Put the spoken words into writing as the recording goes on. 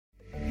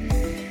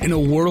In a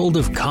world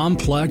of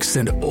complex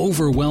and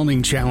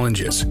overwhelming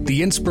challenges,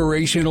 the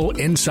Inspirational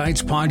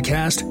Insights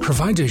podcast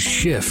provides a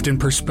shift in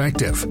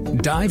perspective.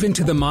 Dive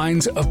into the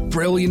minds of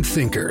brilliant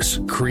thinkers,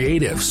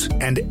 creatives,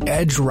 and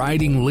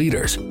edge-riding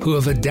leaders who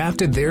have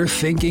adapted their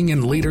thinking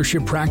and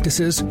leadership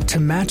practices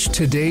to match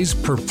today's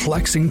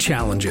perplexing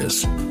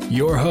challenges.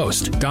 Your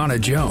host, Donna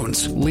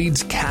Jones,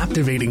 leads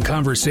captivating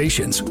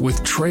conversations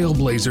with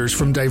trailblazers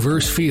from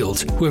diverse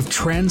fields who have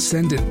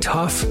transcended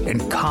tough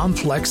and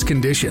complex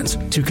conditions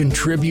to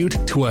contribute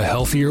to a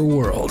healthier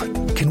world.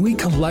 Can we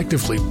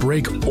collectively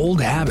break old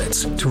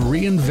habits to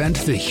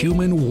reinvent the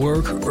human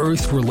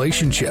work-earth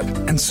relationship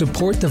and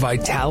support the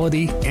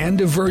vitality and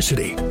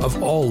diversity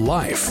of all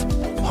life?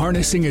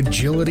 Harnessing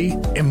agility,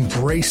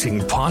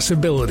 embracing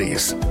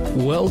possibilities.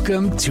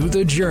 Welcome to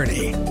the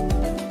journey.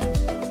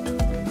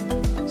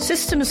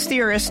 Systems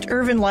theorist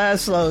Ervin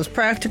Laszlo's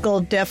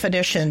practical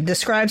definition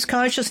describes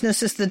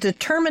consciousness as the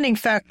determining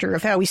factor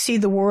of how we see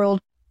the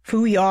world,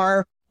 who we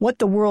are, what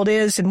the world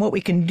is, and what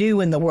we can do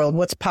in the world,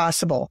 what's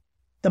possible.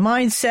 The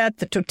mindset,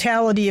 the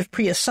totality of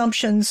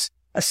pre-assumptions,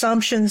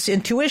 assumptions,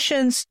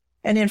 intuitions,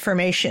 and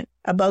information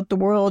about the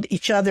world,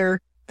 each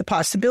other, the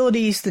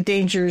possibilities, the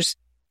dangers,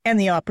 and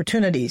the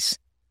opportunities.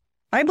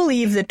 I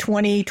believe that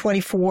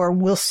 2024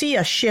 will see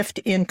a shift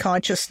in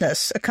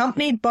consciousness,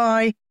 accompanied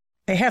by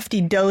a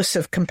hefty dose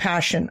of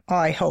compassion,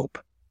 I hope.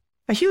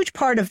 A huge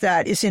part of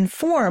that is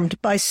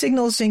informed by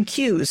signals and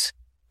cues,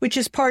 which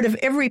is part of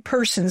every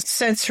person's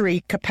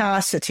sensory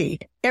capacity.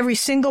 Every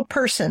single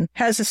person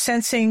has a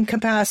sensing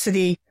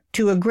capacity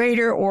to a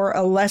greater or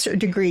a lesser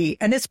degree,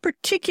 and it's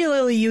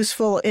particularly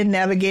useful in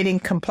navigating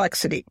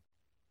complexity.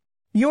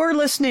 You're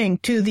listening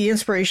to the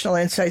Inspirational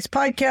Insights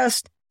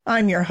podcast.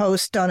 I'm your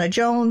host, Donna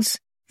Jones.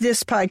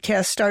 This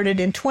podcast started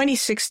in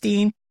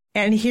 2016,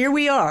 and here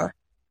we are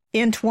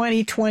in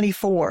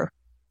 2024.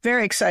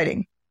 Very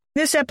exciting.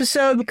 This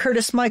episode,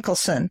 Curtis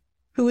Michelson,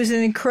 who is an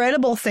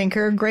incredible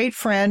thinker, great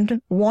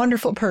friend,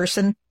 wonderful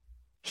person.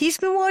 He's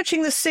been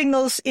watching the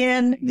signals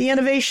in the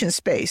innovation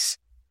space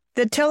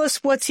that tell us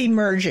what's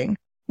emerging,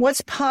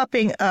 what's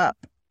popping up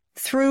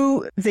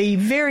through the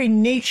very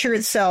nature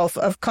itself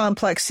of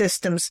complex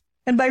systems,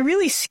 and by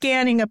really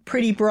scanning a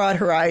pretty broad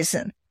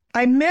horizon.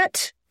 I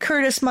met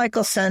Curtis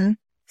Michelson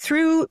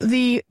through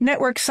the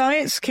network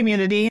science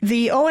community,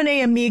 the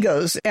O&A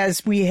Amigos,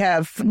 as we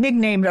have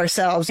nicknamed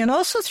ourselves, and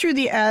also through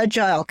the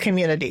Agile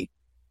community.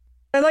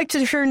 I'd like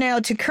to turn now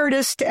to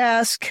Curtis to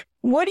ask,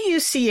 what do you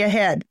see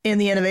ahead in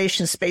the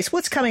innovation space?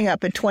 What's coming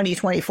up in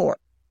 2024?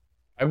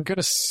 I'm going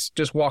to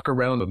just walk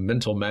around a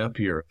mental map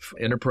here of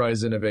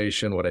enterprise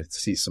innovation, what I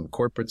see some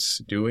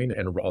corporates doing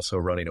and also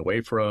running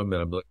away from.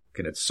 And I'm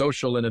looking at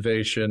social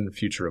innovation,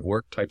 future of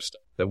work type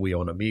stuff that we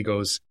own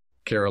Amigos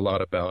care a lot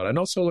about. And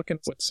also looking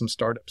at what some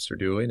startups are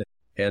doing.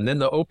 And then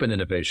the open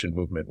innovation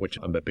movement, which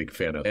I'm a big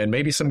fan of. And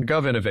maybe some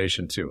gov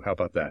innovation too. How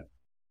about that?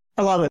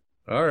 I love it.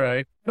 All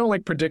right. I don't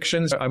like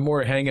predictions. I'm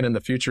more hanging in the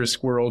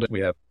futurist world.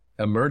 We have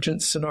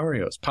emergent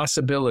scenarios,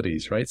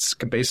 possibilities, right? It's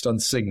based on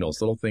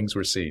signals, little things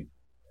we're seeing.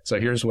 So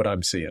here's what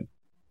I'm seeing.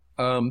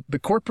 The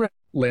corporate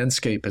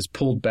landscape has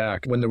pulled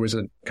back when there was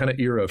a kind of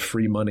era of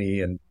free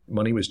money and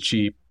money was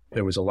cheap.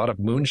 There was a lot of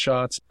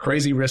moonshots,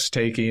 crazy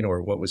risk-taking,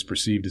 or what was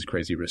perceived as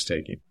crazy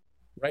risk-taking.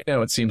 Right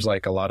now, it seems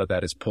like a lot of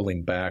that is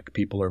pulling back.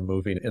 People are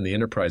moving in the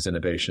enterprise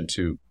innovation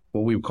to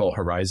what we would call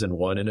Horizon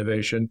 1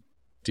 innovation,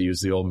 to use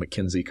the old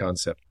McKinsey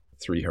concept.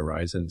 3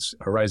 horizons.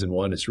 Horizon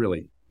 1 is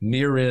really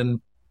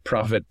near-in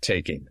profit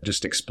taking,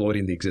 just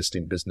exploiting the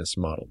existing business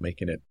model,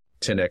 making it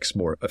 10x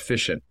more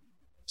efficient.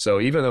 So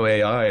even though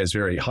AI is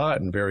very hot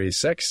and very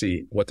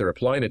sexy, what they're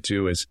applying it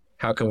to is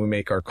how can we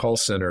make our call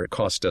center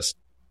cost us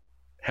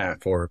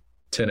half or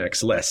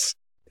 10x less?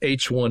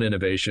 H1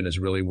 innovation is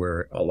really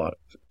where a lot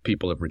of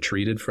people have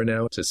retreated for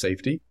now to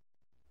safety.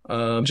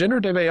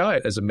 Generative AI,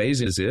 as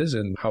amazing as it is,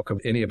 and how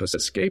come any of us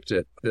escaped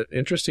it, the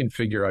interesting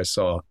figure I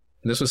saw,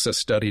 and this was a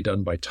study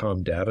done by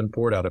Tom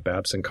Davenport out of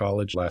Babson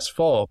College last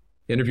fall,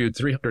 interviewed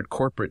 300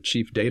 corporate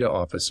chief data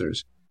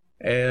officers.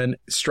 And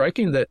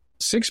striking that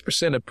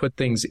 6% have put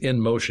things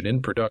in motion,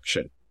 in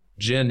production,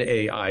 Gen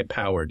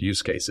AI-powered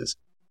use cases.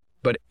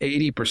 But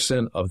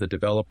 80% of the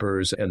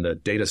developers and the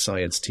data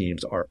science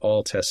teams are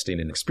all testing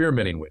and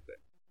experimenting with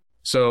it.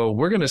 So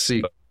we're going to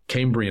see a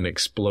Cambrian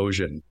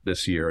explosion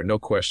this year. No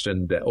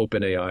question that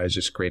OpenAI has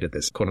just created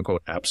this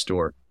quote-unquote app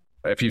store.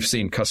 If you've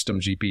seen custom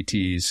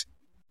GPTs,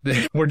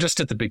 we're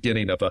just at the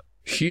beginning of a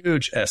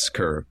huge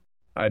S-curve.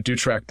 I do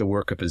track the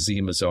work of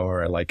Azim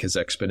Azhar. I like his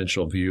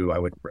exponential view. I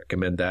would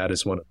recommend that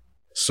as one of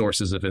the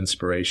sources of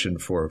inspiration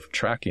for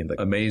tracking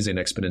the amazing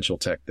exponential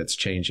tech that's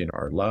changing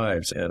our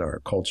lives and our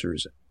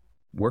cultures and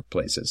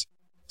workplaces.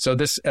 So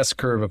this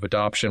S-curve of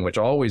adoption, which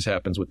always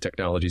happens with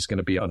technology, is going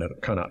to be on a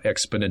kind of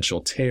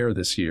exponential tear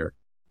this year.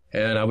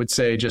 And I would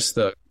say just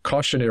the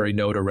cautionary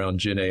note around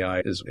Gen AI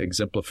is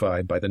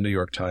exemplified by the New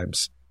York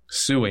Times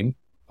suing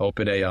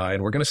OpenAI,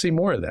 and we're going to see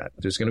more of that.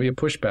 There's going to be a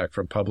pushback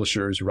from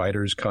publishers,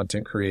 writers,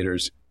 content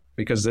creators,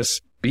 because this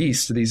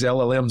beast, these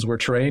LLMs were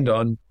trained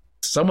on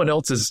someone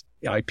else's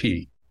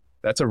IP.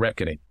 That's a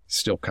reckoning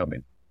still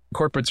coming.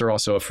 Corporates are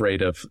also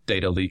afraid of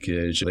data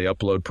leakage. They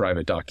upload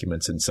private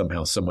documents and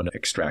somehow someone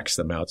extracts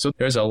them out. So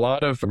there's a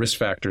lot of risk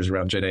factors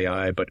around Gen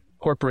AI, but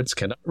corporates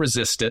cannot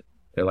resist it.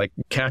 They're like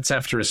cats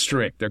after a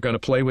string. They're going to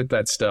play with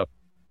that stuff.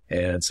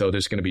 And so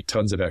there's going to be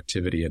tons of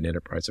activity and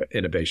enterprise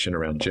innovation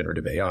around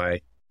generative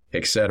AI,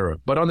 et cetera.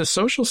 But on the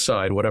social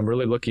side, what I'm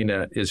really looking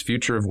at is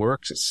future of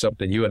work. It's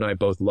something you and I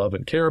both love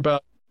and care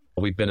about.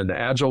 We've been in the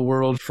agile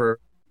world for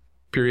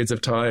periods of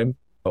time.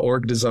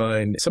 Org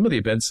design. Some of the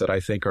events that I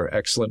think are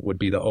excellent would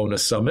be the ONA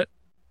Summit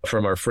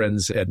from our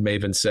friends at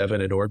Maven 7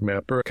 and Org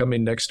Mapper.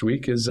 Coming next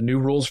week is New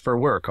Rules for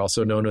Work,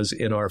 also known as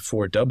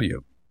NR4W.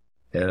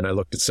 And I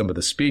looked at some of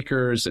the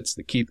speakers. It's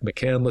the Keith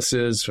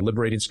McCandlesses,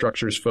 Liberating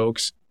Structures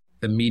folks,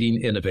 the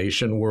Meeting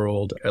Innovation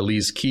World,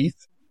 Elise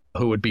Keith,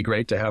 who would be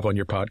great to have on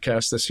your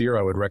podcast this year.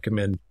 I would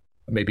recommend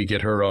maybe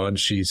get her on.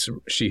 She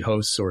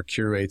hosts or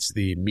curates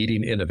the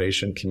Meeting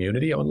Innovation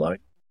community online.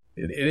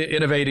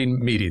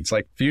 Innovating meetings,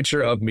 like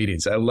future of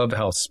meetings. I love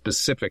how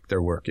specific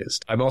their work is.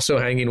 I'm also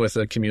hanging with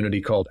a community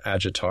called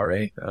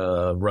Agitare,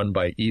 run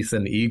by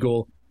Ethan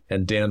Eagle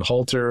and Dan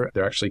Halter.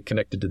 They're actually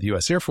connected to the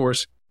U.S. Air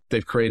Force.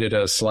 They've created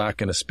a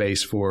Slack and a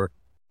space for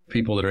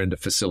people that are into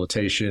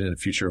facilitation and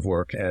future of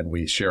work, and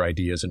we share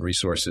ideas and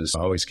resources.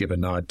 I always give a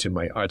nod to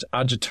my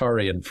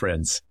Agitarian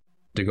friends.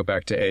 To go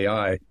back to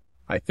AI,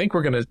 I think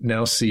we're going to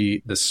now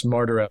see the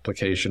smarter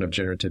application of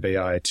generative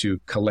AI to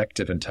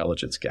collective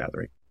intelligence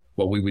gathering,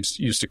 what we would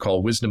used to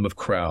call wisdom of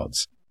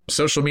crowds.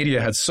 Social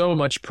media had so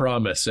much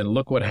promise, and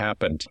look what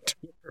happened.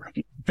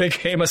 It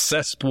became a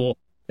cesspool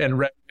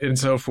and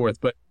so forth.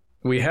 But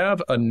we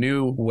have a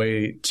new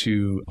way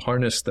to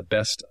harness the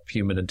best of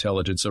human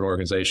intelligence in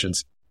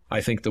organizations.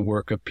 I think the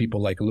work of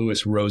people like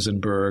Louis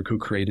Rosenberg, who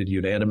created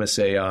Unanimous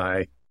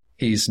AI,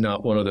 he's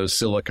not one of those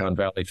Silicon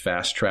Valley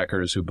fast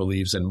trackers who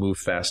believes in move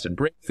fast and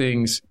break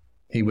things.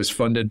 He was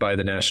funded by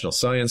the National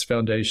Science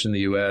Foundation in the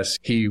U.S.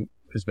 He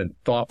has been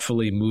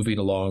thoughtfully moving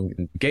along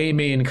in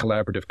gaming,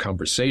 collaborative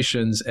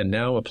conversations, and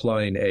now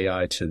applying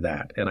AI to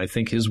that. And I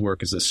think his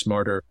work is a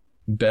smarter,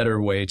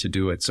 better way to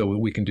do it. So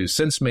we can do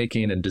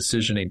sense-making and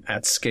decisioning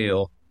at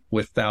scale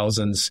with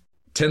thousands,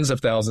 tens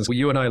of thousands.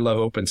 You and I love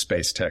open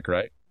space tech,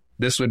 right?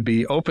 This would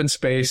be open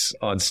space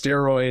on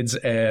steroids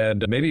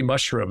and maybe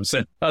mushrooms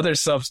and other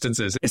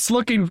substances.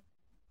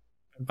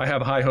 I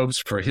have high hopes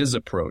for his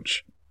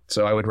approach.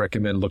 So I would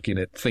recommend looking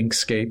at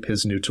ThinkScape,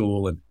 his new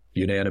tool, and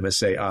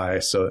Unanimous AI.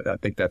 So I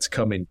think that's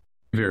coming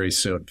very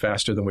soon,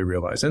 faster than we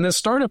realize. In the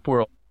startup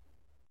world,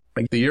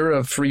 like the era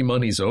of free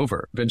money's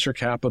over. Venture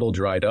capital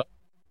dried up.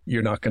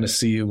 You're not going to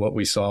see what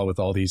we saw with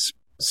all these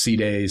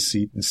seed A's,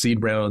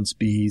 seed rounds,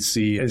 B,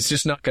 C. It's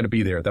just not going to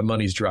be there. The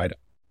money's dried up.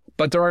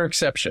 But there are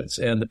exceptions.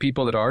 And the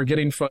people that are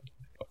getting funded,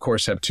 of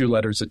course, have two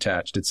letters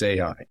attached. It's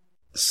AI.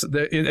 So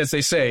as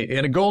they say,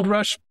 in a gold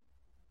rush,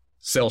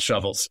 sell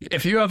shovels.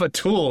 If you have a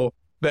tool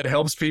that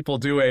helps people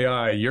do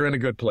AI, you're in a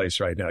good place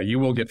right now. You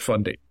will get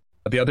funding.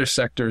 The other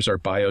sectors are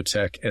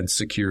biotech and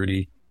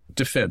security,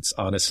 defense,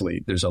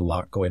 honestly. There's a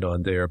lot going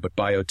on there. But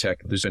biotech,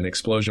 there's an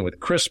explosion with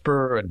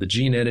CRISPR and the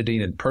gene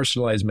editing and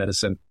personalized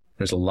medicine.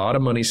 There's a lot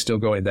of money still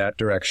going that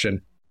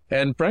direction.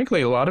 And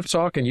frankly, a lot of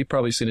talk, and you've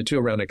probably seen it too,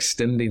 around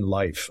extending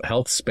life,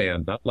 health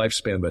span, not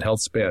lifespan, but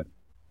health span.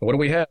 What do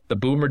we have? The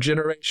boomer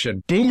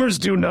generation. Boomers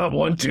do not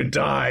want to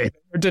die.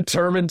 They're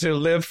determined to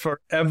live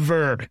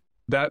forever.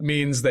 That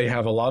means they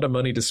have a lot of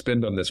money to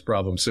spend on this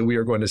problem. So we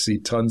are going to see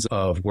tons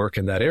of work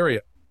in that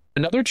area.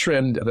 Another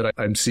trend that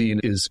I'm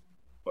seeing is,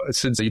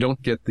 since you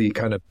don't get the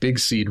kind of big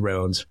seed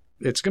rounds,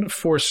 it's going to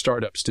force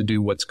startups to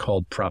do what's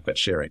called profit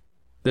sharing.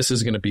 This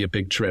is going to be a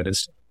big trend.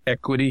 It's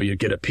equity. You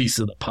get a piece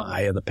of the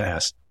pie in the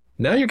past.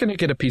 Now you're going to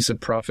get a piece of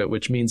profit,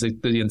 which means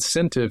that the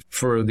incentive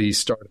for the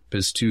startup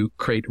is to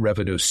create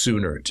revenue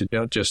sooner, to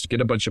not just get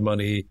a bunch of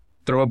money,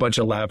 throw a bunch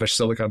of lavish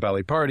Silicon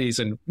Valley parties,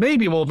 and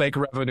maybe we'll make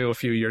revenue a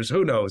few years.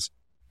 Who knows?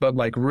 But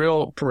like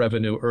real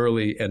revenue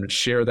early and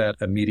share that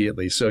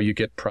immediately. So you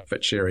get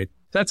profit sharing.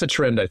 That's a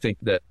trend I think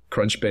that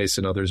Crunchbase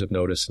and others have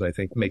noticed, and I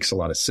think makes a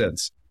lot of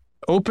sense.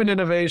 Open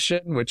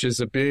innovation, which is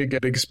a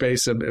big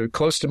space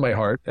close to my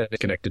heart and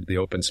connected to the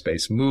open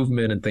space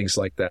movement and things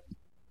like that.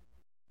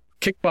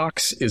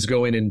 Kickbox is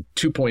going in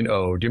 2.0.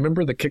 Do you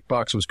remember the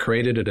Kickbox was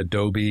created at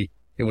Adobe?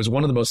 It was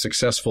one of the most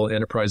successful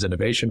enterprise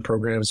innovation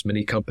programs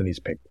many companies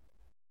picked.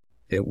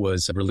 It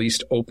was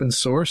released open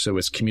source. It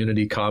was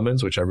community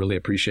commons, which I really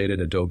appreciated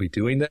Adobe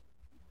doing that.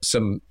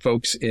 Some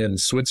folks in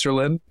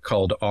Switzerland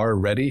called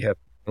R-Ready I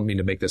don't mean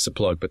to make this a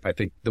plug, but I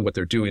think that what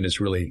they're doing is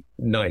really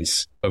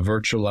nice. A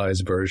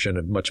virtualized version,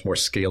 a much more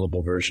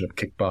scalable version of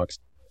Kickbox.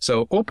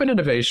 So open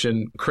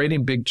innovation,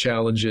 creating big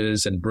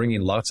challenges and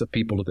bringing lots of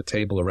people to the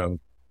table around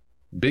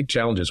big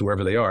challenges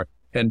wherever they are.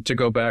 And to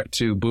go back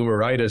to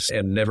boomeritis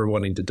and never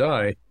wanting to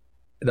die,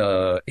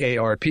 the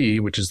ARP,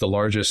 which is the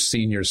largest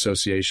senior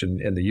association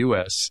in the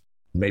U.S.,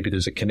 maybe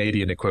there's a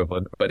Canadian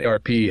equivalent, but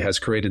ARP has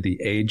created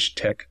the Age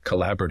Tech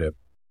Collaborative.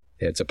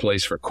 It's a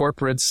place for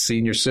corporates,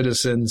 senior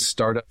citizens,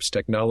 startups,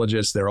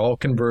 technologists. They're all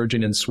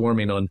converging and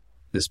swarming on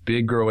this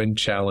big growing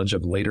challenge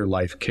of later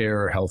life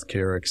care,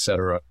 healthcare, et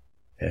cetera.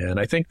 And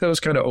I think those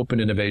kind of open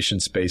innovation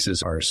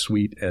spaces are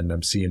sweet, and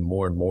I'm seeing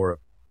more and more of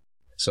them.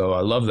 So I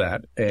love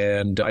that.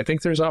 And I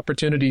think there's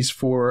opportunities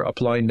for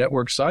applying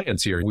network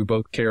science here. We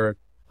both care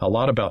a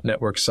lot about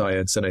network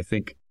science, and I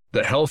think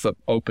the health of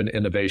open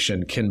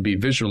innovation can be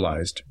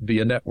visualized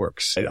via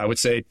networks. I would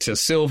say to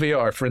Sylvia,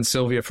 our friend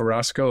Sylvia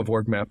Farasco of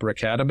OrgMapper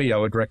Academy, I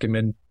would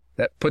recommend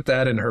that put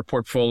that in her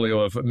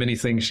portfolio of many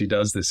things she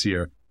does this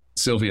year.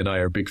 Sylvia and I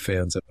are big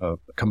fans of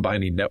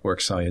combining network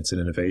science and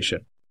innovation.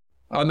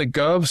 On the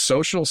gov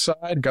social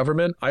side,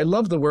 government, I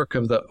love the work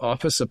of the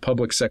Office of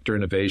Public Sector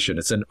Innovation.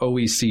 It's an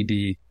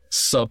OECD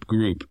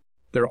subgroup.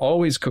 They're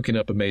always cooking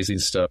up amazing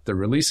stuff. They're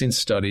releasing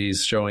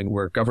studies showing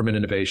where government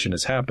innovation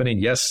is happening.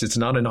 Yes, it's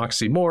not an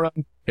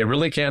oxymoron. It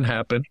really can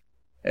happen.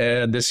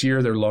 And this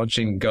year they're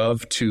launching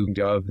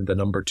Gov2Gov, the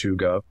number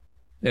 2Gov.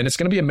 And it's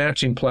going to be a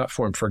matching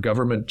platform for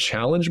government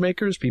challenge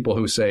makers, people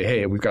who say,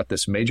 hey, we've got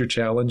this major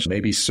challenge,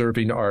 maybe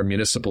serving our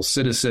municipal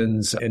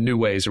citizens in new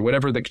ways or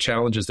whatever the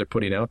challenges they're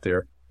putting out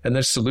there. And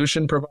there's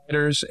solution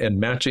providers and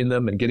matching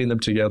them and getting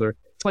them together.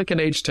 It's like an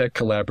age tech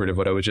collaborative,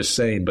 what I was just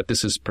saying, but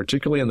this is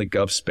particularly in the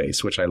gov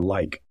space, which I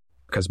like,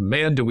 because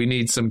man, do we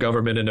need some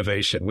government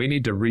innovation. We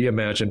need to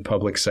reimagine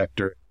public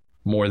sector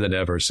more than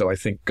ever. So I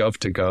think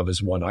Gov2Gov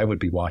is one I would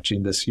be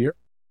watching this year.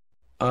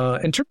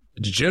 In terms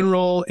of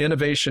general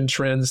innovation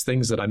trends,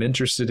 things that I'm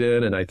interested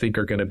in and I think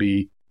are going to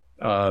be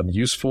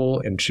useful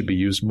and should be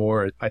used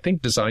more, I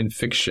think design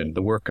fiction,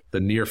 the work of the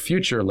Near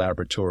Future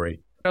Laboratory.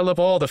 I love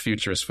all the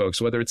futurists, folks,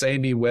 whether it's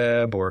Amy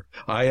Webb or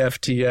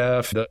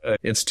IFTF, the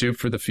Institute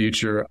for the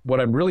Future. What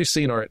I'm really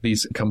seeing are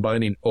these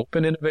combining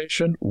open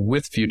innovation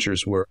with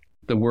futures work.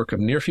 The work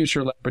of Near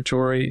Future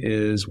Laboratory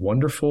is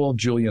wonderful.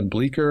 Julian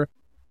Bleeker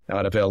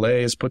out of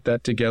LA has put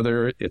that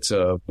together. It's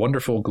a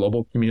wonderful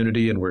global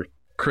community, and we're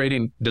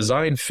creating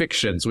design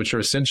fictions, which are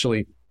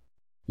essentially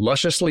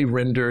lusciously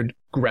rendered,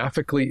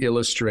 graphically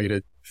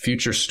illustrated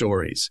future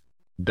stories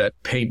that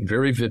paint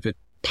very vivid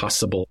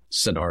possible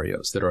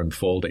scenarios that are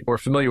unfolding. We're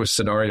familiar with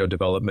scenario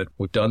development.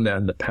 We've done that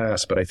in the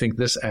past, but I think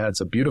this adds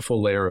a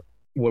beautiful layer of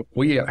what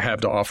we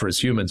have to offer as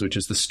humans, which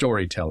is the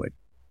storytelling.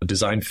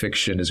 Design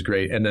fiction is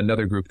great. And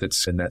another group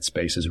that's in that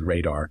space is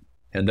Radar.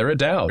 And they're a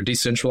DAO, a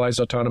decentralized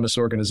autonomous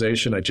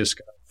organization. I just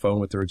got on the phone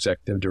with their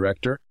executive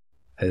director,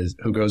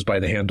 who goes by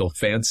the handle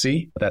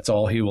Fancy. That's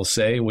all he will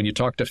say. When you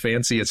talk to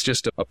Fancy, it's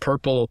just a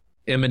purple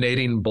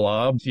emanating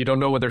blob. You don't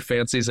know whether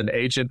Fancy is an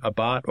agent, a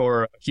bot,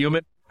 or a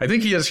human. I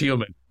think he is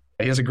human.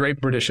 He has a great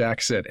British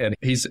accent, and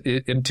he's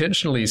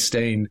intentionally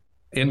staying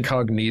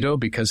incognito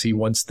because he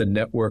wants the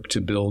network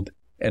to build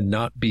and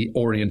not be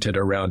oriented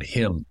around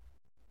him.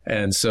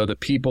 And so the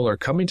people are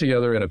coming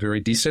together in a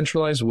very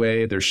decentralized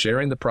way. They're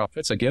sharing the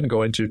profits. Again,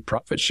 going to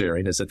profit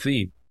sharing as a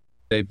theme.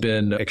 They've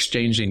been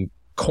exchanging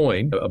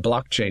coin, a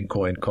blockchain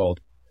coin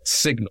called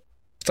Signal.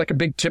 It's like a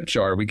big tip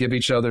jar. We give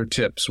each other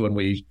tips when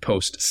we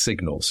post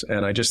signals.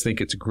 And I just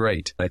think it's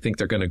great. I think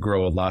they're going to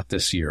grow a lot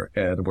this year,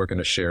 and we're going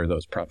to share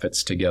those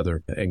profits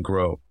together and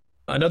grow.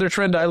 Another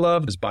trend I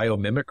love is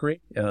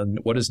biomimicry. And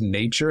what does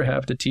nature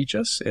have to teach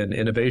us in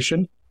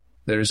innovation?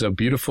 There's a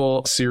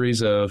beautiful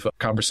series of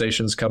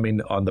conversations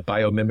coming on the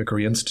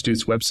Biomimicry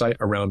Institute's website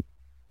around,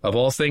 of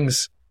all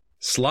things,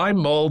 slime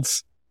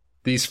molds.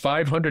 These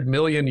 500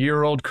 million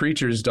year old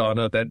creatures,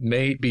 Donna, that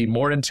may be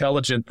more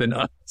intelligent than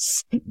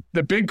us.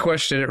 The big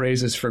question it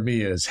raises for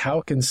me is,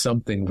 how can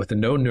something with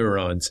no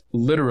neurons,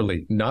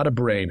 literally not a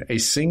brain, a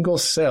single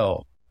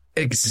cell,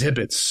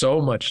 exhibit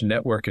so much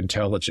network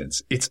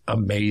intelligence? It's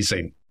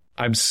amazing.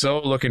 I'm so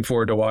looking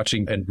forward to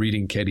watching and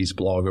reading Katie's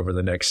blog over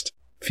the next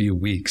few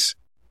weeks.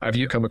 Have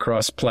you come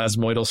across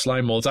plasmoidal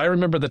slime molds? I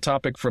remember the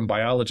topic from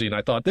biology, and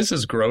I thought, this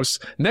is gross.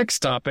 Next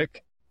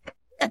topic.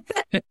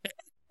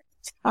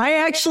 I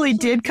actually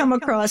did come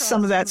across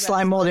some of that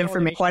slime mold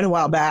information quite a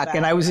while back,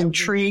 and I was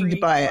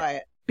intrigued by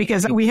it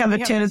because we have a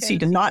tendency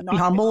to not be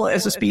humble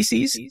as a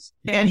species.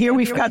 And here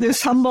we've got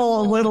this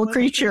humble little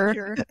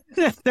creature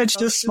that's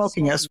just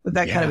smoking us with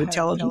that kind of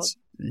intelligence.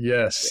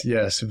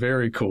 Yes,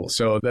 very cool.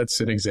 So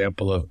that's an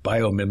example of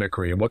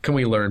biomimicry. And what can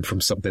we learn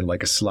from something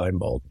like a slime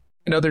mold?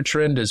 Another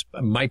trend is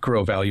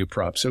micro value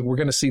props. So we're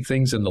going to see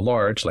things in the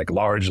large, like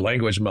large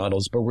language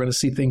models, but we're going to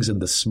see things in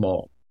the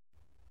small.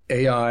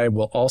 AI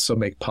will also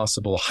make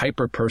possible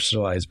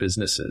hyper-personalized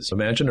businesses.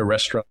 Imagine a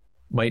restaurant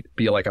might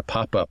be like a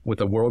pop-up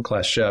with a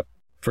world-class chef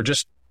for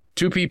just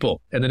 2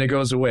 people, and then it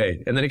goes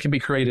away, and then it can be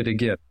created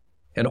again,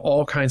 and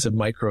all kinds of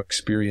micro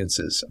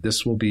experiences.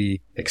 This will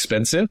be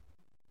expensive.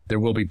 There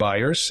will be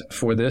buyers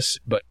for this,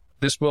 but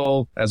this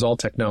will, as all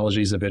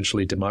technologies,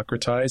 eventually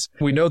democratize.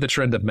 We know the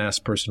trend of mass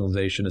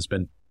personalization has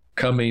been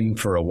coming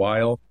for a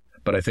while,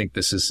 but I think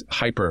this is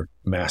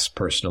hyper-mass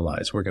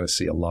personalized. We're going to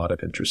see a lot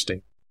of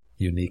interesting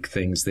unique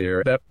things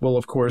there. That will,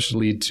 of course,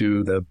 lead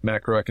to the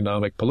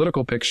macroeconomic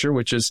political picture,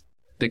 which is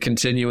the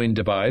continuing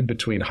divide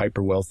between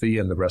hyper-wealthy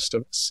and the rest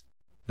of us.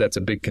 That's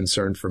a big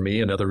concern for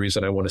me. Another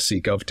reason I want to see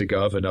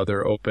Gov2Gov and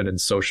other open and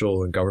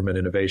social and government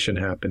innovation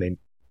happening.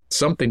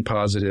 Something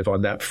positive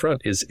on that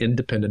front is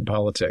independent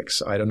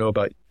politics. I don't know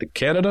about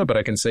Canada, but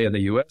I can say in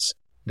the U.S.,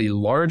 the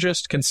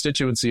largest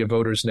constituency of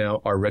voters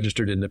now are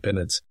registered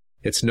independents.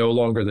 It's no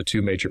longer the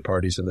two major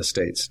parties in the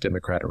states,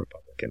 Democrat and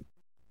Republican.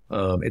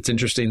 It's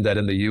interesting that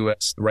in the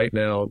U.S. right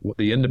now,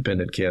 the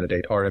independent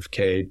candidate,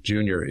 RFK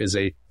Jr., is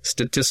a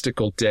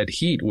statistical dead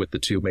heat with the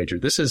two major.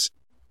 This is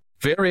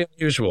very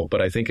unusual,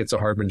 but I think it's a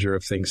harbinger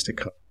of things to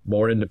come.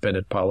 More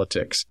independent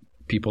politics.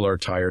 People are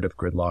tired of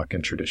gridlock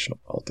and traditional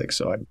politics,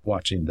 so I'm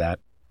watching that.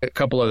 A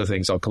couple other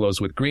things I'll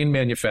close with. Green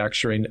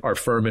manufacturing, our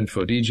firm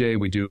InfoDJ,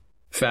 we do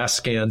fast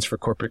scans for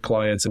corporate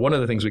clients. And one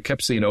of the things we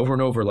kept seeing over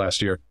and over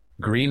last year,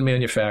 green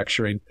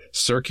manufacturing,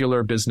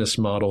 circular business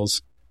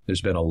models.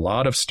 There's been a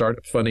lot of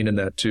startup funding in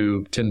that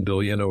too, $10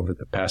 billion over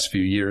the past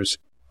few years.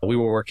 We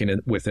were working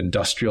with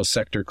industrial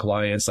sector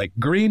clients like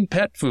green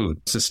pet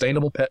food,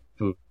 sustainable pet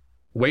food,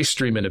 waste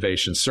stream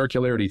innovation,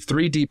 circularity,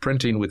 3D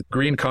printing with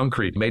green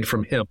concrete made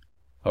from hemp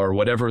or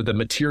whatever the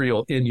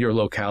material in your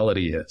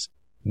locality is.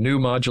 New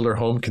modular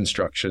home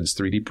constructions,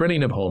 3D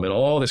printing of home, and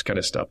all this kind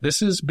of stuff.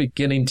 This is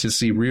beginning to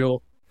see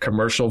real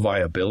commercial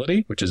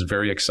viability, which is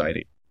very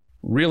exciting.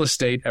 Real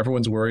estate,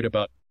 everyone's worried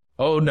about,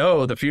 oh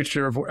no, the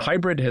future of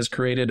hybrid has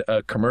created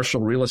a commercial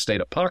real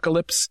estate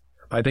apocalypse.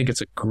 I think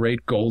it's a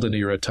great golden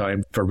era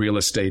time for real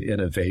estate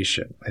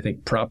innovation. I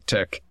think prop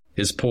tech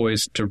is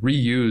poised to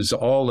reuse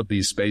all of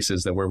these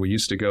spaces that where we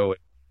used to go and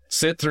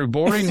sit through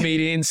boring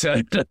meetings.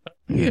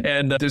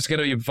 And there's going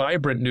to be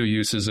vibrant new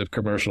uses of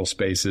commercial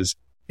spaces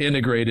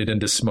integrated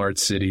into smart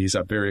cities.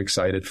 I'm very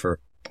excited for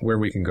where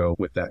we can go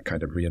with that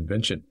kind of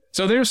reinvention.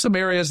 So there's some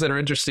areas that are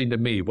interesting to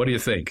me. What do you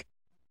think?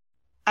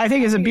 I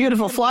think it's a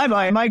beautiful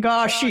flyby. My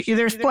gosh,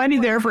 there's plenty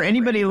there for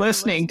anybody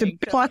listening to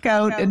pluck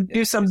out and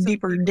do some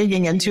deeper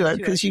digging into it,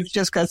 because you've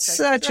just got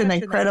such an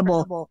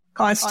incredible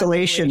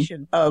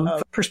constellation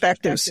of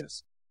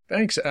perspectives.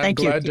 Thanks. I'm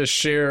glad to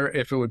share,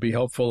 if it would be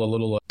helpful, a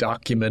little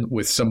document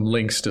with some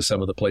links to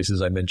some of the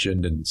places I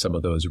mentioned and some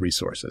of those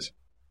resources.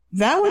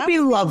 That would be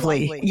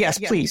lovely. Yes,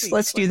 please.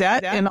 Let's do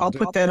that. And I'll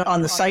put that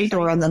on the site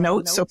or on the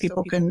notes so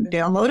people can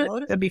download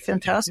it. That'd be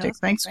fantastic.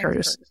 Thanks,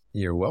 Curtis.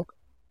 You're welcome.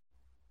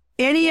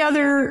 Any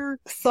other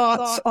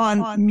thoughts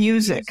on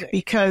music?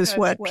 Because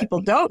what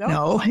people don't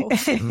know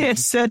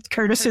is that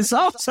Curtis is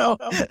also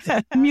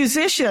a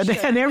musician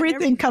and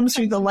everything comes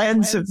through the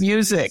lens of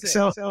music.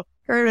 So,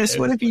 Curtis,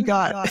 what have you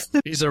got?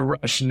 He's a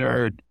Rush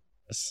nerd.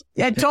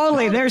 Yeah,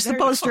 totally. There's the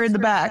poster in the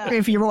back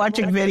if you're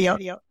watching video.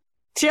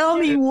 Tell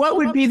me, what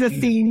would be the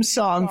theme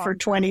song for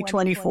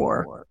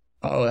 2024?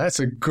 Oh, that's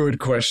a good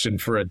question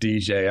for a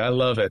DJ. I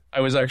love it.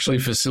 I was actually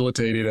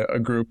facilitating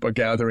a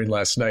gathering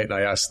last night, and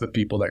I asked the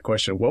people that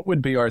question, what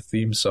would be our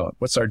theme song?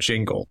 What's our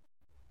jingle?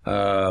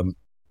 Let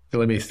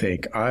me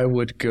think. I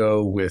would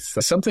go with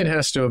something that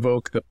has to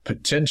evoke the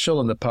potential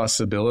and the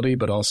possibility,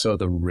 but also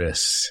the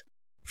risks.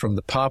 From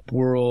the pop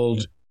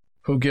world,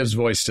 who gives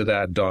voice to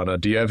that, Donna?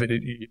 Do you have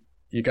any?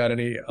 You got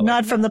any?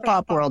 Not from the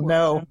pop world,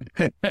 no.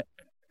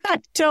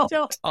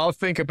 I'll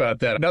think about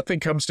that. Nothing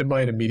comes to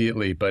mind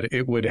immediately, but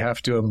it would have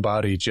to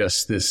embody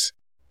just this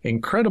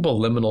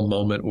incredible liminal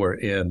moment we're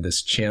in,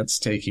 this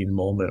chance-taking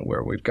moment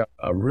where we've got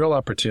a real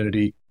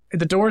opportunity.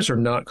 The doors are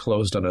not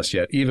closed on us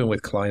yet, even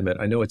with climate.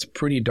 I know it's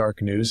pretty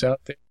dark news out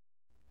there,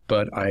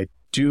 but I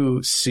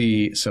do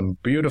see some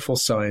beautiful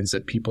signs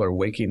that people are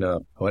waking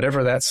up.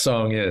 Whatever that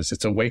song is,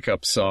 it's a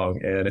wake-up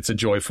song, and it's a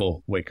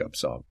joyful wake-up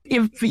song.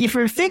 If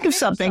you think of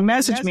something,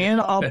 message me,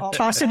 and I'll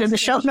toss it in the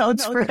show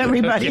notes for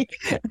everybody.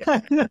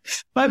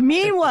 But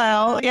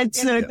meanwhile,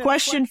 it's a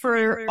question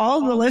for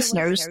all the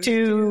listeners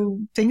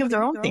to think of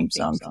their own theme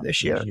song for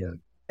this year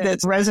that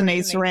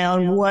resonates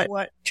around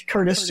what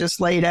Curtis just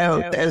laid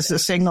out as the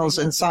signals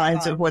and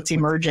signs of what's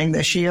emerging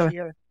this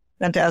year.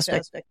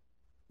 Fantastic.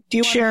 Do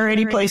you share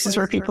any places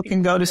where people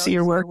can go to see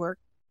your work?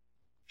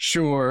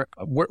 Sure.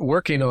 We're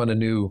working on a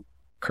new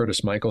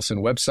Curtis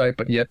Michelson website,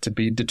 but yet to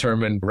be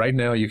determined. Right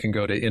now, you can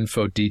go to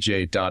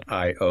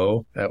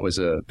infodj.io. That was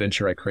a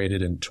venture I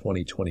created in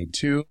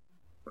 2022.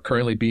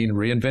 Currently being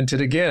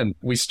reinvented again.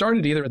 We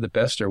started either at the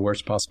best or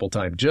worst possible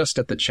time, just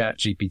at the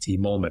ChatGPT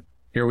moment.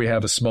 Here we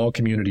have a small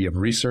community of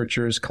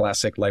researchers,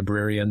 classic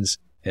librarians,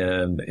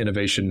 and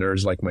innovation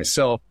nerds like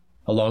myself.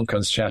 Along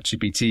comes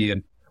ChatGPT,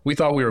 and we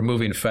thought we were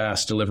moving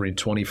fast, delivering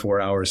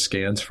 24-hour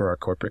scans for our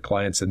corporate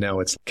clients, and now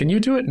it's, can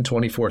you do it in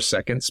 24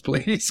 seconds,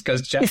 please?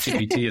 Because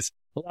ChatGPT is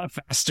a lot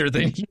faster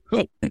than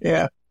you.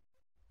 Yeah.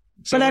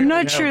 So but I'm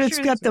not sure it's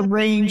got the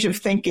range of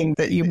thinking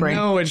that you bring.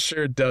 No, it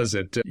sure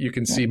doesn't. You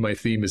can see my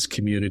theme is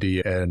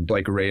community and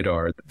like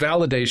radar.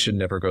 Validation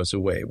never goes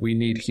away. We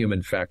need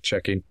human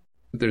fact-checking.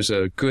 There's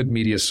a good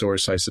media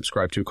source I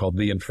subscribe to called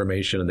The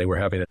Information, and they were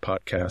having a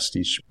podcast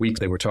each week.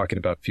 They were talking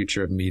about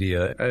future of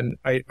media. And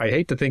I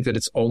hate to think that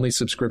it's only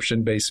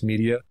subscription-based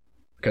media,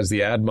 because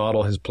the ad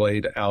model has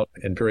played out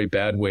in very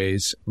bad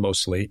ways,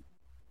 mostly.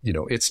 You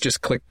know, it's just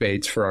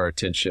clickbaits for our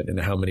attention and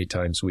how many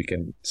times we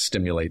can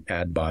stimulate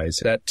ad buys.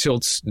 That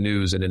tilts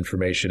news and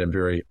information in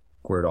very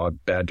awkward, odd,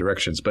 bad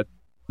directions. But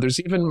there's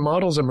even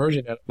models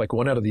emerging, like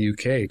one out of the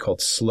UK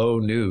called Slow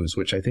News,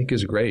 which I think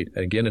is great.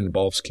 Again, it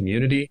involves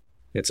community.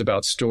 It's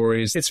about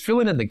stories. It's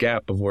filling in the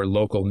gap of where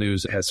local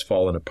news has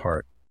fallen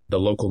apart. The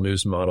local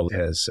news model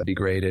has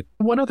degraded.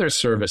 One other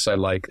service I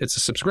like, it's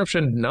a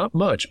subscription, not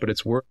much, but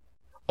it's worth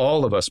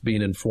all of us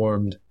being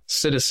informed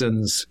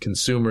citizens,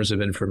 consumers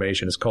of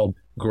information. It's called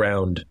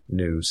ground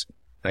news.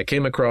 I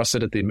came across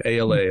it at the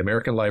ALA,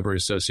 American Library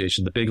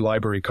Association, the big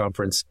library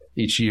conference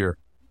each year.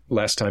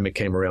 Last time it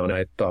came around,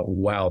 I thought,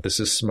 wow, this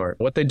is smart.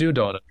 What they do,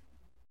 Donna,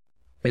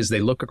 is they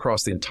look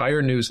across the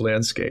entire news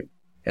landscape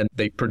and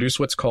they produce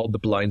what's called the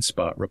blind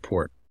spot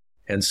report.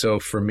 And so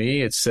for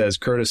me, it says,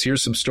 Curtis,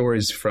 here's some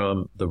stories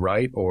from the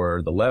right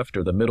or the left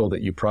or the middle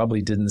that you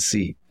probably didn't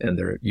see. And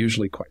they're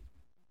usually quite.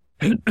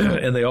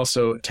 And they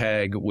also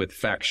tag with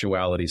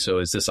factuality. So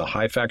is this a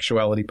high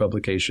factuality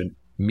publication,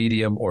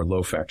 medium or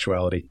low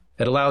factuality?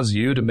 It allows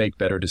you to make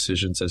better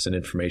decisions as an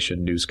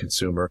information news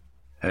consumer.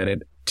 And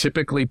it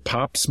typically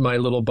pops my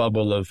little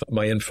bubble of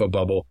my info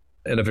bubble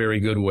in a very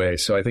good way.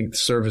 So I think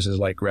services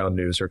like ground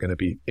news are going to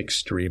be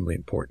extremely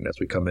important as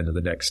we come into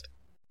the next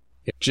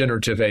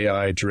generative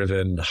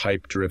AI-driven,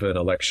 hype-driven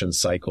election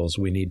cycles.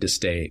 We need to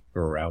stay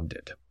around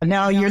it.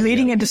 Now, you're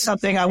leading into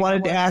something I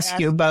wanted to ask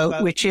you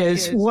about, which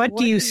is what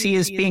do you see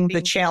as being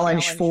the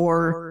challenge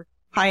for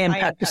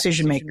high-impact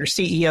decision makers,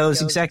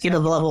 CEOs,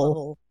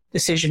 executive-level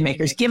decision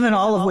makers, given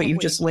all of what you've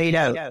just laid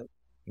out?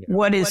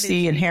 What is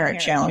the inherent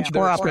challenge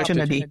or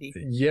opportunity?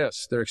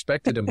 Yes, they're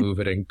expected to move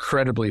at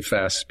incredibly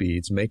fast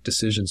speeds, make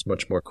decisions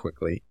much more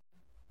quickly.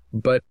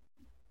 But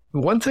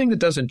one thing that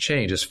doesn't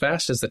change as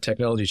fast as the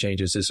technology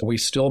changes is we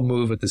still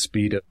move at the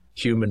speed of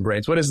human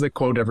brains. What is the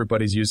quote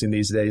everybody's using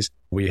these days?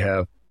 We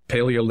have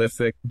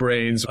Paleolithic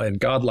brains and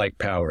godlike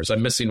powers.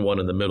 I'm missing one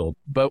in the middle.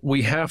 But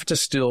we have to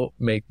still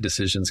make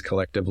decisions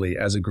collectively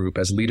as a group,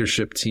 as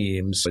leadership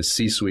teams, as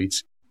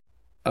C-suites.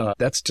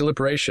 That's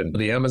deliberation.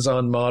 The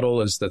Amazon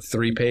model is the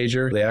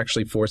 3-pager. They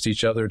actually force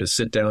each other to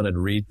sit down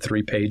and read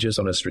 3 pages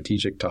on a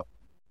strategic topic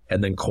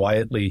and then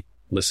quietly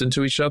listen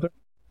to each other.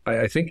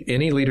 I think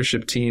any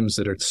leadership teams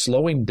that are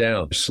slowing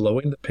down,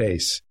 slowing the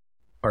pace,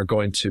 are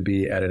going to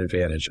be at an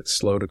advantage. It's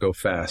slow to go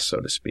fast, so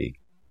to speak.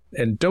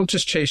 And don't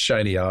just chase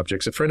shiny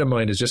objects. A friend of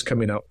mine is just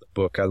coming out with a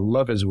book. I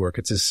love his work.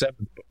 It's his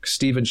 7th book,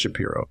 Stephen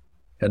Shapiro.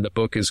 And the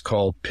book is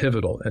called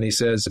Pivotal. And he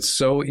says, it's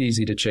so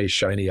easy to chase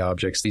shiny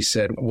objects. He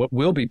said, what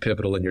will be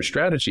pivotal in your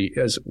strategy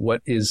is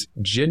what is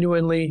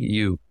genuinely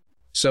you.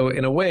 So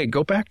in a way,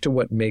 go back to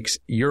what makes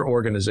your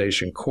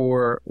organization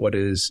core, what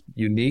is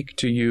unique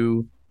to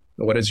you,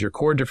 what is your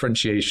core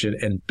differentiation,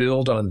 and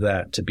build on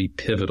that to be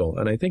pivotal.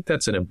 And I think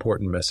that's an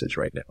important message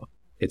right now.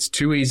 It's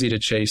too easy to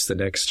chase the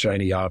next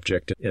shiny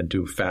object and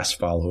do fast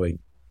following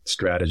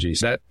strategies.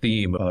 That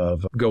theme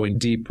of going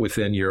deep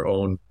within your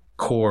own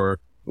core,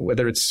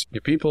 whether it's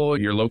your people,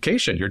 your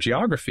location, your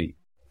geography,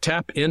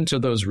 tap into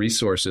those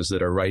resources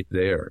that are right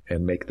there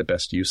and make the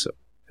best use of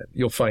it.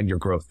 You'll find your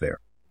growth there.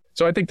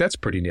 So I think that's a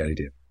pretty neat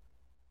idea.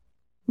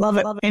 Love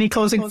it. Any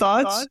closing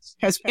thoughts?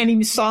 Has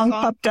any song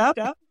popped up?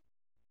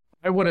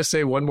 I want to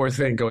say one more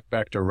thing going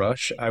back to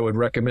Rush. I would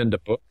recommend a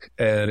book,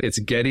 and it's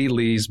Geddy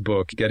Lee's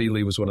book. Geddy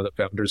Lee was one of the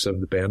founders of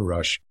the band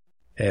Rush,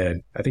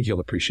 and I think you'll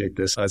appreciate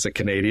this as a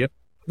Canadian.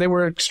 They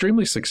were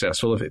extremely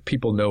successful. If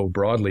people know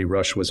broadly,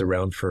 Rush was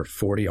around for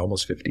 40,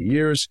 almost 50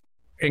 years.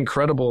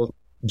 Incredible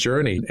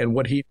journey. And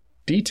what he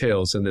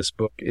details in this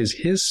book is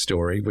his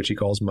story, which he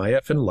calls My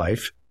Effin'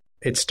 Life.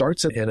 It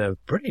starts in a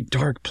pretty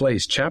dark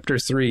place. Chapter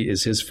 3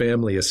 is his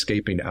family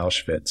escaping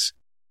Auschwitz.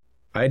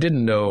 I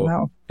didn't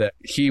know that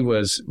he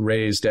was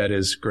raised at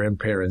his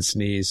grandparents'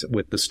 knees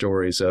with the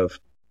stories of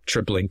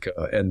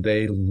Treblinka, and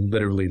they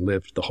literally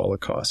lived the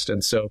Holocaust.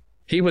 And so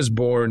he was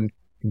born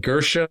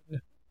Gershon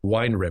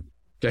Weinrib,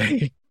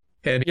 okay?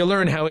 And you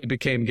learn how he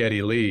became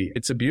Geddy Lee.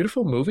 It's a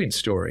beautiful, moving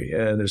story,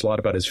 and there's a lot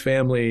about his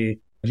family.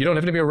 You don't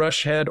have to be a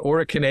Rush head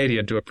or a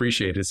Canadian to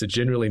appreciate it. It's a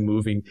genuinely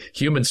moving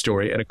human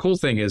story. And a cool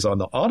thing is on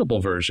the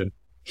Audible version,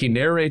 he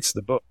narrates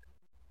the book,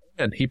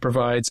 and he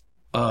provides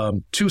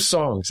 2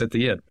 songs at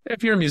the end.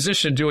 If you're a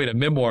musician doing a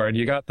memoir and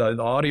you got the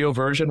audio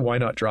version, why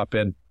not drop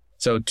in?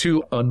 So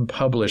 2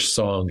 unpublished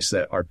songs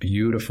that are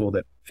beautiful,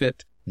 that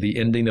fit the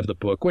ending of the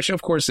book, which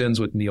of course ends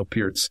with Neil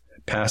Peart's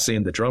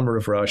passing, the drummer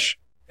of Rush,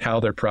 how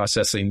they're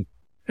processing.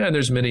 And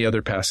there's many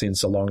other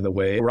passings along the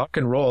way. Rock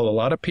and roll, a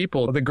lot of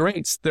people, the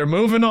greats, they're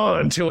moving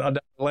on to another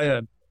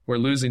land. We're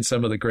losing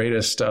some of the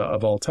greatest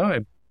of all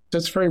time. So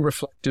it's a very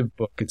reflective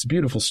book. It's a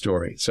beautiful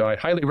story. So I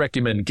highly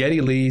recommend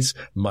Geddy Lee's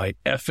My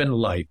Effin'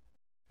 Life.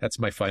 That's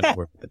my final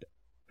word for the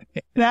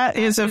day. That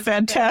is a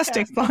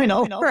fantastic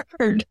final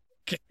word.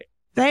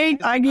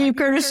 I gave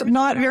Curtis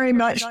not very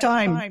much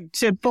time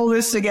to pull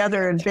this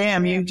together, and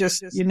bam, you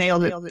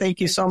nailed it.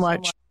 Thank you so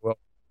much. Well,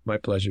 my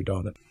pleasure,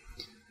 Donna.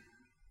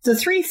 The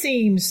 3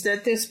 themes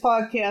that this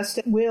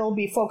podcast will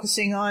be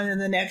focusing on in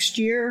the next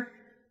year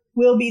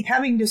will be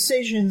having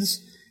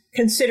decisions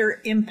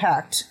consider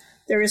impact.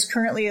 There is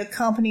currently a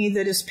company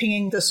that is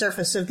pinging the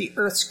surface of the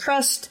Earth's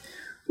crust,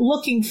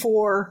 looking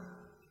for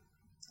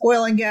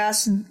oil and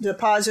gas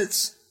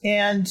deposits,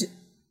 and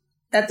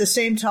at the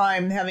same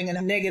time having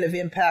a negative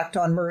impact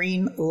on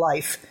marine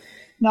life.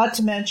 Not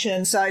to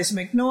mention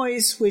seismic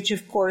noise, which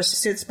of course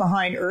sits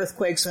behind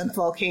earthquakes and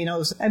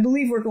volcanoes. I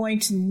believe we're going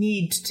to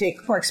need to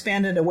take more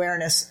expanded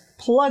awareness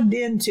plugged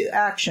into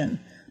action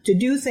to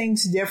do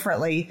things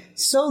differently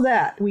so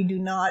that we do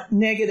not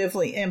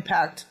negatively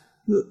impact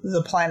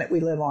the planet we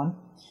live on.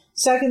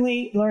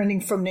 Secondly,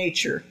 learning from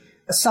nature.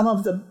 Some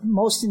of the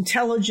most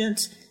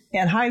intelligent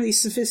and highly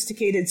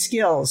sophisticated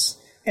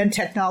skills and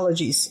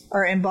technologies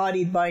are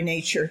embodied by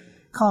nature.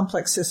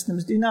 Complex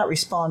systems do not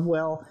respond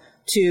well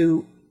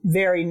to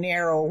very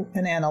narrow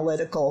and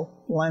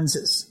analytical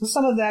lenses.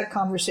 Some of that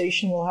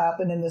conversation will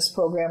happen in this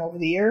program over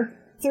the year.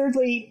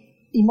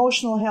 Thirdly,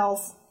 emotional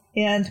health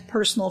and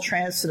personal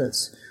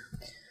transcendence.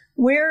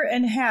 Where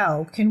and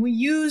how can we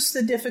use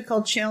the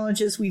difficult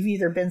challenges we've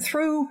either been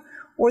through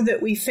or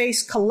that we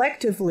face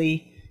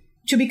collectively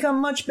to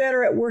become much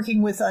better at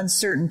working with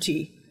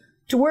uncertainty,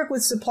 to work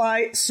with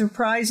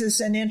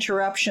surprises and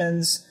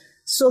interruptions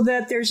so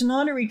that there's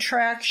not a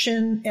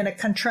retraction and a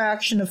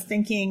contraction of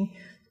thinking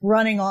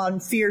running on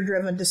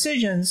fear-driven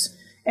decisions,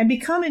 and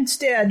become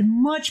instead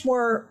much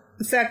more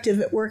effective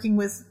at working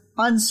with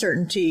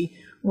uncertainty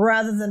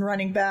rather than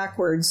running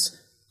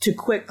backwards to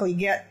quickly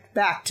get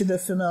back to the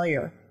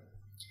familiar.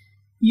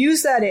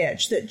 Use that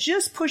edge that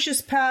just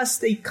pushes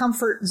past the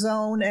comfort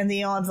zone and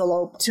the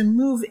envelope to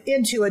move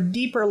into a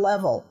deeper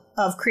level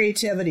of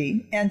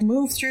creativity and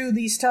move through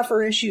these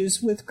tougher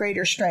issues with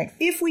greater strength.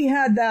 If we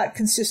had that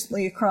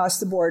consistently across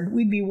the board,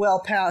 we'd be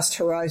well past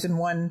Horizon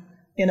 1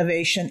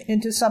 innovation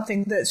into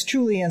something that's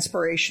truly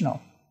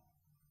inspirational.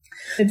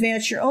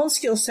 Advance your own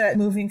skill set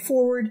moving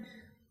forward.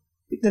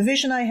 The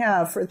vision I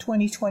have for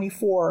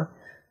 2024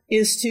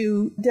 is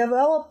to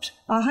develop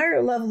a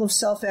higher level of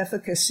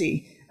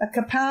self-efficacy, a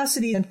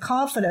capacity and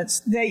confidence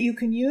that you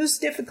can use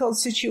difficult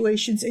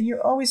situations and you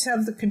always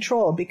have the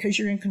control because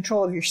you're in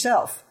control of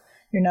yourself.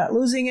 You're not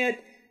losing it.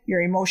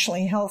 You're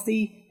emotionally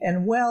healthy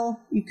and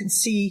well. You can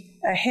see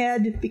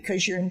ahead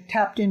because you're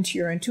tapped into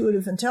your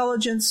intuitive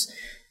intelligence.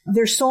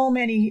 There's so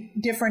many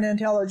different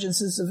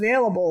intelligences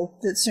available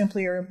that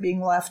simply are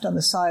being left on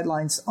the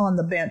sidelines, on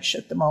the bench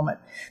at the moment.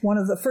 One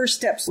of the first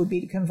steps would be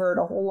to convert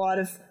a whole lot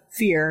of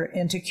fear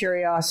into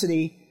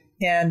curiosity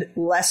and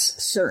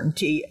less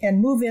certainty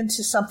and move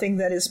into something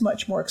that is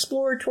much more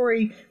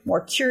exploratory,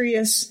 more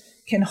curious,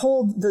 can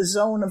hold the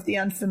zone of the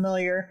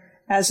unfamiliar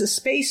as a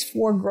space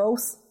for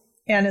growth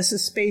and as a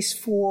space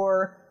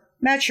for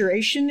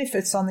maturation, if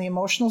it's on the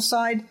emotional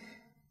side,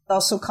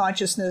 also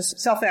consciousness,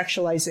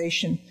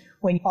 self-actualization,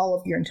 when all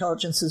of your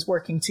intelligence is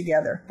working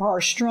together. Are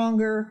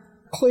stronger,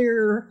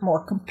 clearer,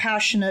 more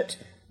compassionate,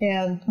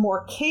 and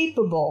more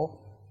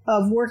capable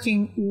of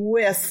working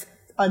with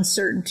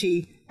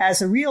uncertainty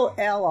as a real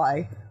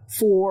ally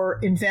for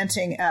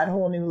inventing at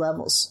whole new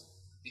levels.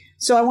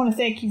 So I want to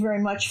thank you very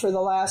much for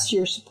the last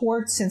year's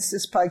support since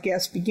this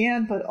podcast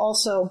began, but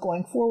also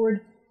going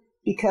forward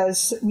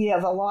because we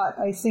have a lot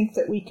I think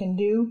that we can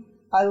do.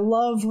 I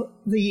love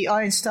the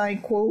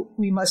Einstein quote,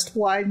 "We must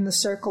widen the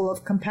circle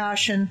of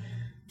compassion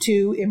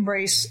to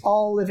embrace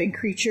all living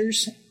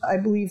creatures." I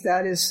believe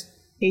that is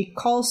a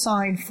call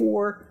sign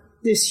for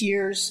this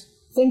year's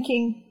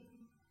thinking,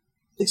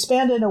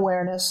 expanded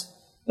awareness.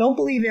 Don't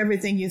believe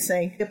everything you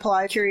think.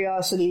 Apply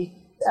curiosity.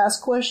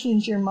 Ask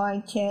questions your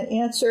mind can't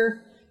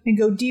answer and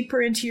go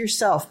deeper into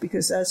yourself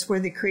because that's where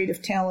the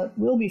creative talent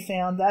will be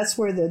found. That's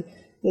where the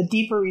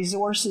deeper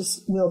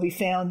resources will be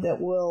found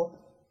that will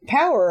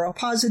power a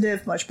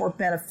positive, much more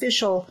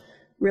beneficial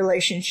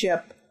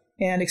relationship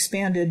and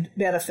expanded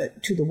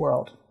benefit to the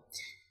world.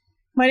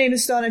 My name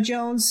is Donna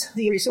Jones.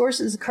 The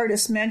resources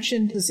Curtis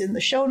mentioned is in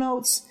the show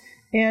notes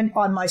and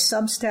on my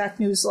Substack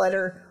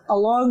newsletter,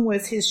 along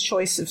with his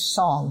choice of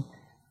song.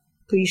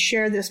 Please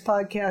share this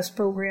podcast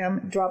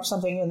program, drop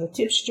something in the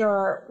tips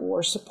jar,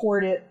 or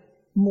support it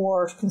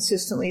more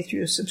consistently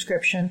through a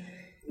subscription.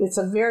 It's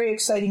a very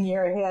exciting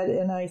year ahead,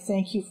 and I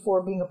thank you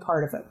for being a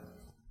part of it.